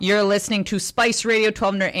You're listening to Spice Radio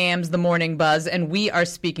 1200 AM's The Morning Buzz, and we are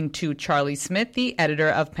speaking to Charlie Smith, the editor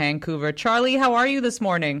of Pancouver. Charlie, how are you this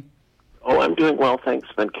morning? Oh, I'm doing well, thanks,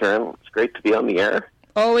 Ben Karen. It's great to be on the air.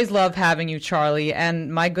 Always love having you, Charlie.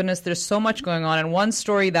 And my goodness, there's so much going on. And one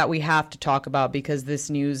story that we have to talk about, because this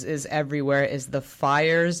news is everywhere, is the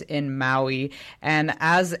fires in Maui. And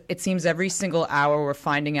as it seems every single hour, we're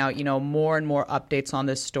finding out, more and more updates on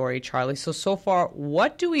this story, Charlie. So far,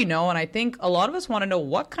 what do we know? And I think a lot of us want to know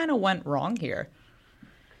what kind of went wrong here.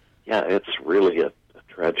 Yeah, it's really a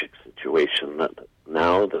tragic situation. That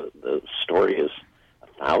now the story is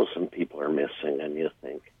 1,000 people are missing, and you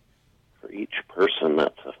think, for each person,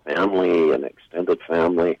 that's a family, an extended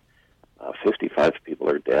family. 55 people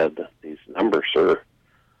are dead. These numbers are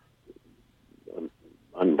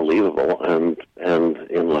unbelievable. And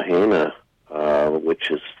in Lahaina,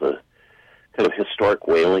 which is the kind of historic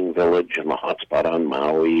whaling village and the hotspot on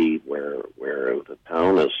Maui, where the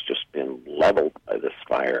town has just been leveled by this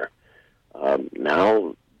fire,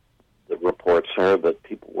 now the reports are that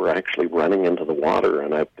people were actually running into the water,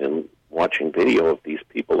 and I've been watching video of these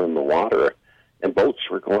people in the water, and boats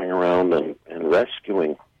were going around and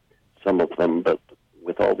rescuing some of them. But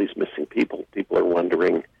with all these missing people, people are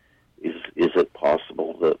wondering, is it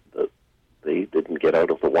possible that they didn't get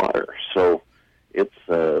out of the water? So it's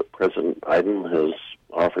President Biden has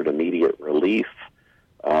offered immediate relief.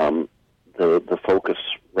 The focus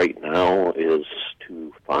right now is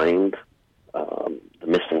to find the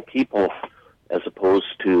missing people, as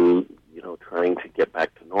opposed to trying to get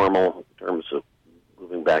back to normal in terms of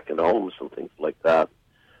moving back into homes and things like that.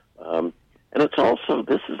 And it's also,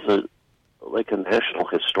 this is a national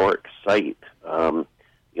historic site.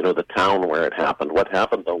 The town where it happened. What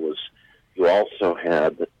happened, though, was you also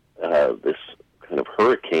had this kind of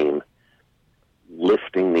hurricane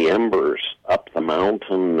lifting the embers up the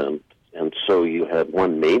mountain, and so you had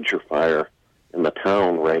one major fire in the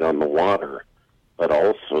town right on the water, but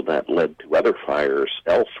also that led to other fires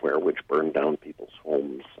elsewhere, which burned down people's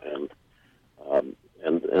homes.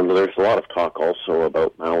 And there's a lot of talk also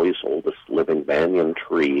about Maui's oldest living banyan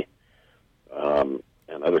tree, and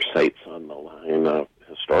other sites on the Lahaina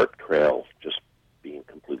Historic Trail just being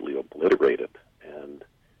completely obliterated. And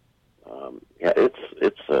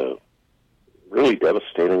it's really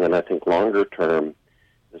devastating, and I think longer term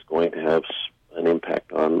is going to have an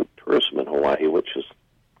impact on tourism in Hawaii, which is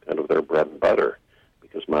kind of their bread and butter,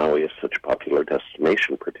 because Maui is such a popular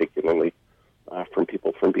destination, particularly from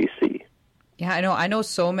people from BC. Yeah, I know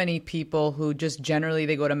so many people who just generally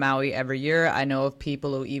they go to Maui every year. I know of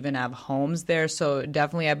people who even have homes there. So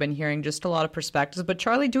definitely I've been hearing just a lot of perspectives. But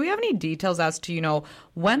Charlie, do we have any details as to,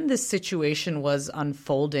 when this situation was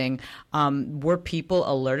unfolding? Were people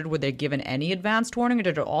alerted? Were they given any advanced warning, or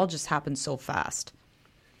did it all just happen so fast?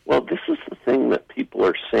 Well, this is the thing that people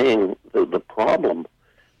are saying. The problem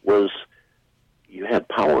was you had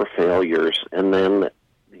power failures, and then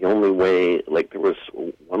the only way, there was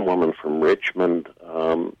one woman from Richmond,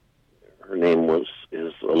 her name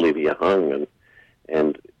is Olivia Hung,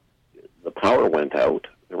 and the power went out.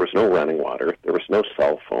 There was no running water. There was no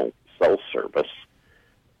cell service.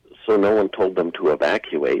 So no one told them to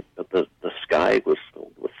evacuate, but the sky was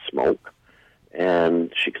filled with smoke,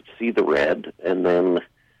 and she could see the red. And then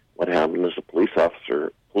what happened is police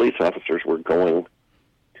officers were going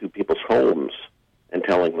to people's homes and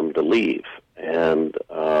telling them to leave. And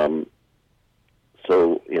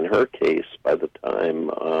so in her case, by the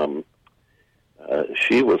time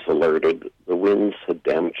she was alerted, the winds had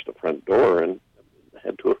damaged the front door and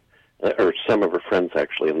had to, or some of her friends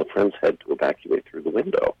actually, and the friends had to evacuate through the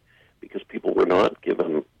window because people were not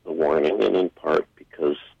given the warning, and in part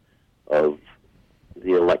because of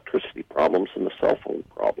the electricity problems and the cell phone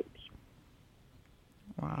problems.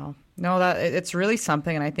 Wow. No, it's really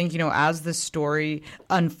something. And I think, as the story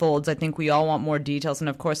unfolds, I think we all want more details. And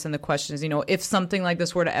of course, then the question is, if something like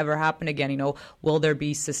this were to ever happen again, will there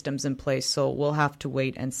be systems in place? So we'll have to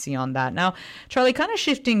wait and see on that. Now, Charlie, kind of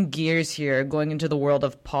shifting gears here, going into the world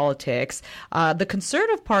of politics, the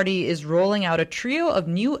Conservative Party is rolling out a trio of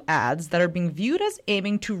new ads that are being viewed as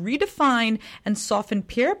aiming to redefine and soften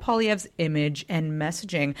Pierre Poilievre's image and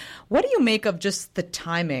messaging. What do you make of just the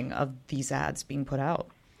timing of these ads being put out?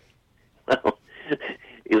 Well,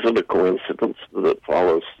 isn't a coincidence that it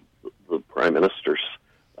follows the Prime Minister's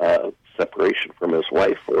separation from his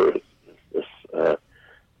wife, or is this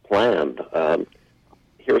planned?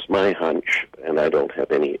 Here's my hunch, and I don't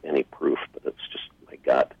have any proof, but it's just my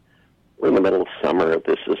gut. We're in the middle of summer.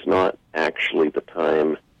 This is not actually the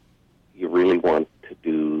time you really want to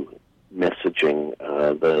do messaging.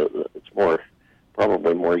 It's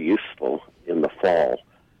probably more useful in the fall,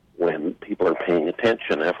 when people are paying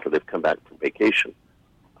attention after they've come back from vacation.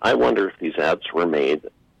 I wonder if these ads were made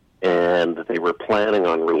and they were planning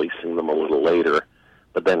on releasing them a little later,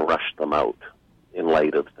 but then rushed them out in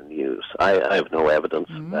light of the news. I have no evidence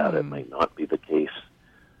of that. It might not be the case.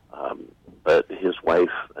 But his wife,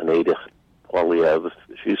 Anita Poilievre,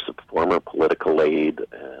 she's a former political aide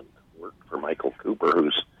and worked for Michael Cooper,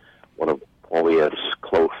 who's one of Poilievre's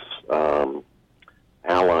close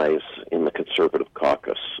allies in the Conservative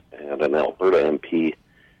caucus and an Alberta MP.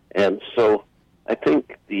 And so I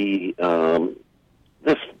think this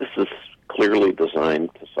is clearly designed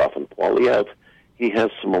to soften Poilievre. He has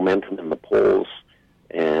some momentum in the polls,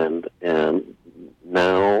 and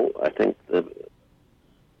now I think that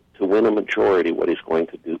to win a majority, what he's going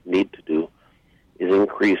to need to do is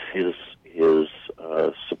increase his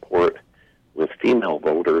support with female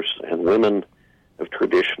voters, and women have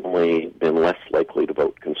traditionally been less likely to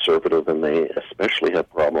vote Conservative, and they especially have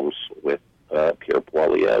problems with Pierre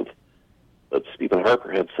Poilievre. But Stephen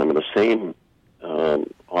Harper had some of the same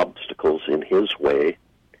obstacles in his way,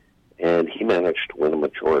 and he managed to win a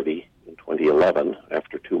majority in 2011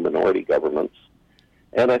 after two minority governments.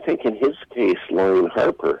 And I think in his case, Maureen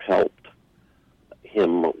Harper helped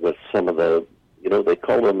him with some of the, they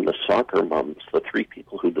call them the soccer mums, the three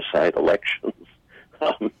people who decide elections.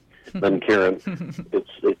 Then Karen,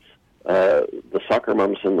 it's the soccer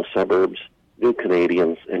mums in the suburbs, New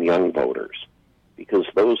Canadians, and young voters, because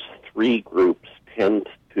those three groups tend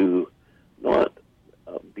to not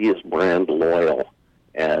be as brand loyal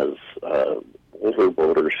as older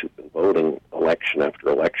voters who've been voting election after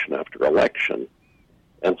election after election.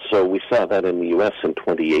 And so we saw that in the U.S. in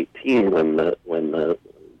 2018 when the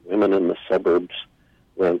women in the suburbs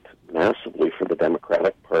went massively for the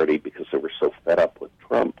Democratic Party because they were so fed up with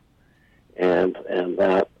Trump. And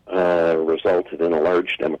that resulted in a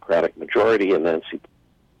large Democratic majority and Nancy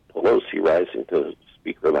Pelosi rising to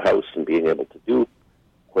Speaker of the House and being able to do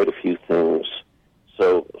quite a few things.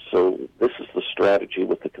 So this is the strategy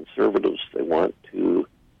with the Conservatives. They want to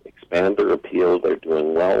expand their appeal. They're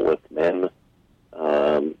doing well with men,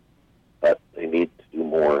 but they need to do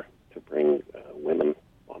more to bring women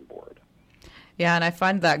on board. Yeah, and I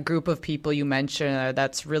find that group of people you mentioned,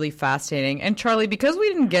 that's really fascinating. And Charlie, because we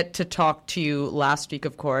didn't get to talk to you last week,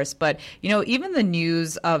 of course, but, even the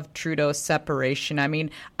news of Trudeau's separation, I mean,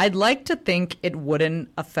 I'd like to think it wouldn't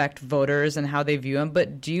affect voters and how they view him,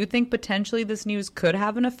 but do you think potentially this news could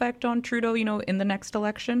have an effect on Trudeau, in the next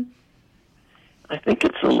election? I think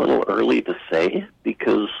it's a little early to say,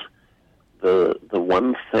 because the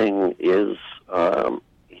one thing is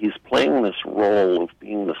he's playing this role of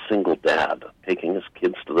being the single dad, taking his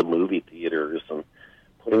kids to the movie theaters and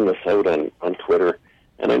putting this out on Twitter.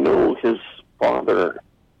 And I know his father,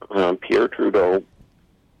 Pierre Trudeau,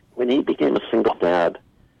 when he became a single dad,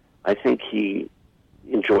 I think he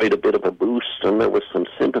enjoyed a bit of a boost and there was some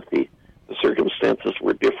sympathy. The circumstances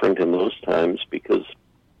were different in those times because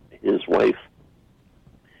his wife,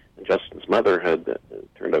 Justin's mother, had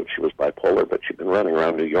turned out she was bipolar, but she'd been running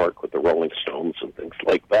around New York with the Rolling Stones and things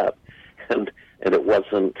like that, and it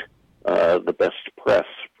wasn't the best press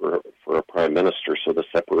for a prime minister. So the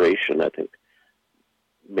separation, I think,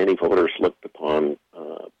 many voters looked upon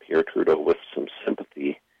Pierre Trudeau with some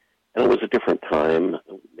sympathy, and it was a different time,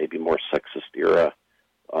 maybe more sexist era.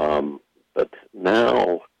 But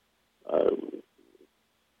now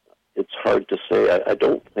it's hard to say. I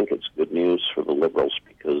don't think it's good news for the Liberals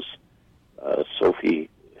because Sophie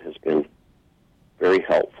has been very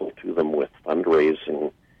helpful to them with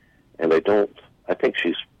fundraising, and I think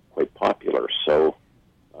she's quite popular. So,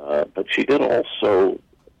 but she did also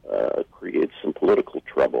create some political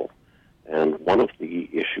trouble, and one of the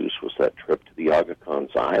issues was that trip to the Aga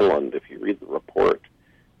Khan's Island. If you read the report,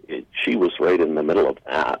 she was right in the middle of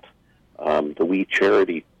that. The We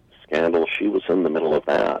Charity scandal, she was in the middle of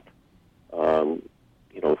that.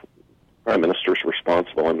 Prime Minister's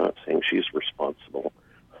responsible. I'm not saying she's responsible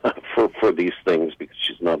for these things because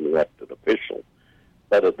she's not an elected official.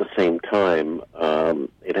 But at the same time,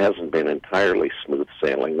 it hasn't been entirely smooth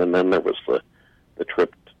sailing. And then there was the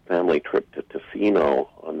family trip to Tofino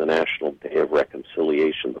on the National Day of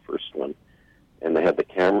Reconciliation, the first one, and they had the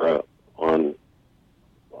camera on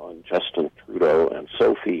Justin Trudeau and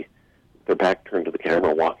Sophie, their back turned to the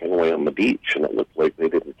camera, walking away on the beach, and it looked like they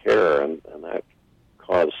didn't care, and that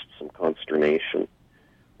caused some consternation.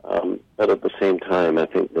 But at the same time, I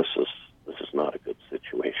think this is not a good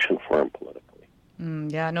situation for him politically.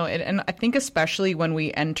 Yeah, no, and I think especially when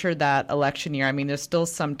we enter that election year, I mean, there's still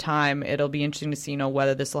some time. It'll be interesting to see,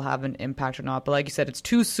 whether this will have an impact or not. But like you said, it's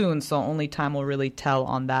too soon, so only time will really tell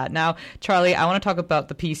on that. Now, Charlie, I want to talk about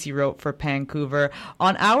the piece you wrote for Pancouver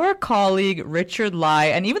on our colleague Richard Lai.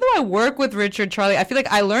 And even though I work with Richard, Charlie, I feel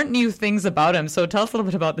like I learned new things about him. So tell us a little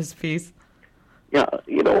bit about this piece. Yeah,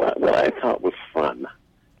 what I thought was fun,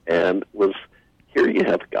 and was here you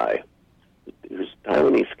have a guy who's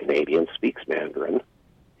Taiwanese Canadian, speaks Mandarin.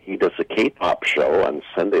 He does a K-pop show on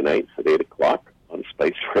Sunday nights at 8 o'clock on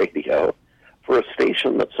Spice Radio for a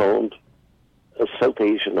station that's owned, a South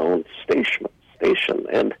Asian-owned station.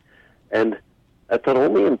 And I thought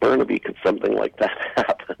only in Burnaby could something like that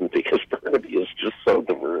happen, because Burnaby is just so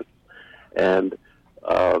diverse. And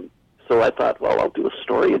so I thought, well, I'll do a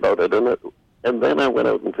story about it. And then I went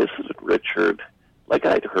out and visited Richard. Like,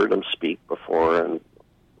 I'd heard him speak before and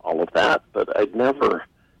all of that, but I'd never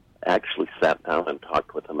actually sat down and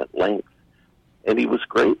talked with him at length. And he was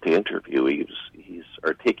great to interview. He's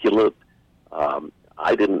articulate.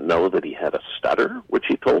 I didn't know that he had a stutter, which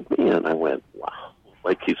he told me, and I went, wow,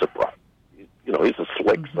 like he's a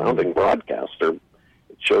slick-sounding broadcaster.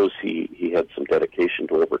 It shows he had some dedication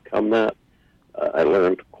to overcome that. I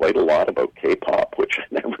learned quite a lot about K-pop, which I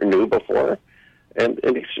never knew before. And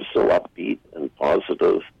he's just so upbeat and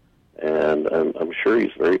positive, and I'm sure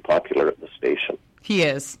he's very popular at the station. He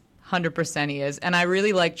is. 100% he is. And I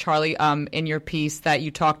really like, Charlie, in your piece that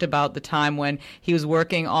you talked about the time when he was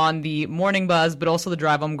working on the Morning Buzz, but also the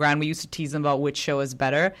Drive Home Grind. We used to tease him about which show is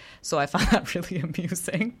better. So I found that really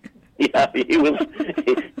amusing. Yeah, he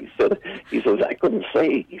says, I couldn't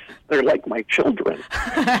say. He says, they're like my children.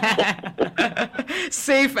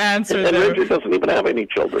 Safe answer and there. Richard doesn't even have any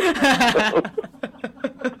children.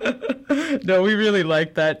 No, we really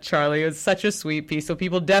like that, Charlie. It was such a sweet piece. So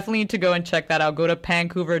people definitely need to go and check that out. Go to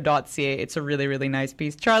pancouver.ca. It's a really, really nice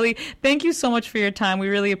piece. Charlie, thank you so much for your time. We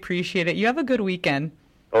really appreciate it. You have a good weekend.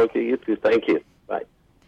 Okay, you too. Thank you.